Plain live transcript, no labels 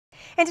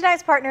In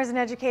tonight's Partners in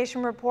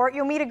Education report,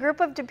 you'll meet a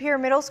group of De Pere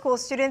Middle School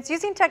students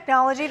using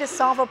technology to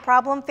solve a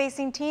problem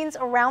facing teens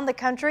around the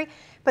country,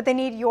 but they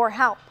need your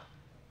help.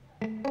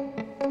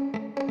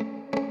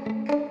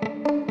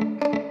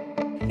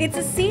 It's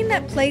a scene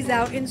that plays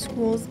out in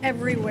schools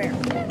everywhere.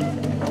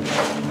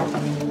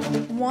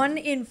 1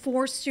 in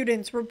 4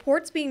 students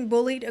reports being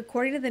bullied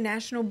according to the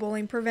National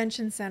Bullying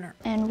Prevention Center.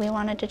 And we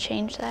wanted to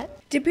change that.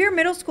 De Pere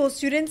Middle School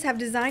students have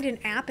designed an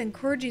app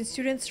encouraging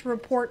students to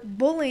report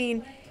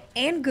bullying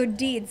and good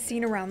deeds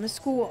seen around the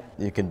school.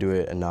 You can do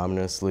it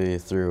anonymously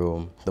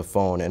through the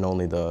phone, and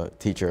only the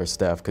teacher or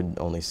staff could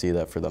only see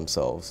that for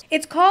themselves.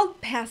 It's called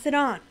Pass It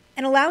On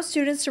and allows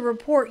students to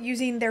report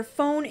using their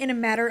phone in a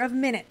matter of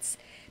minutes.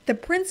 The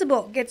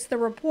principal gets the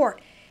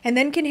report and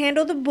then can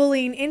handle the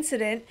bullying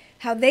incident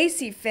how they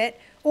see fit,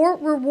 or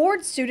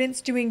reward students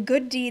doing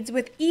good deeds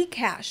with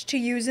e-cash to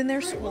use in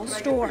their school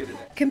store.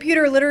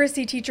 Computer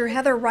literacy teacher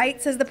Heather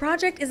Wright says the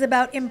project is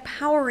about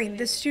empowering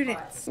the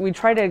students. We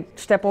try to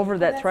step over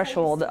that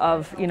threshold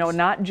of,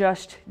 not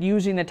just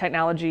using the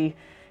technology,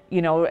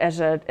 as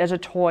a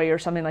toy or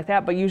something like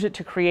that, but use it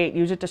to create,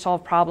 use it to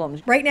solve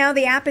problems. Right now,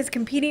 the app is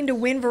competing to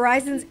win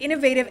Verizon's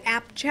Innovative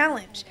App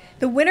Challenge.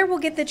 The winner will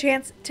get the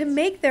chance to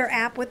make their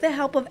app with the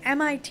help of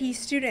MIT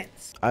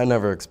students. I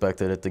never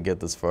expected it to get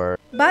this far.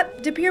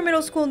 But De Pere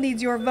Middle School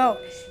needs your vote.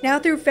 Now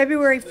through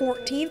February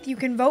 14th, you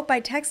can vote by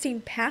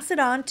texting Pass It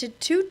On to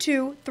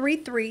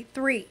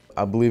 22333.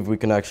 I believe we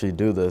can actually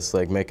do this,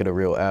 make it a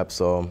real app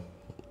so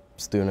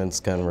students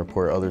can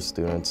report other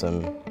students,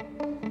 and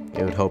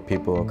it would help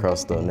people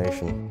across the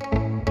nation.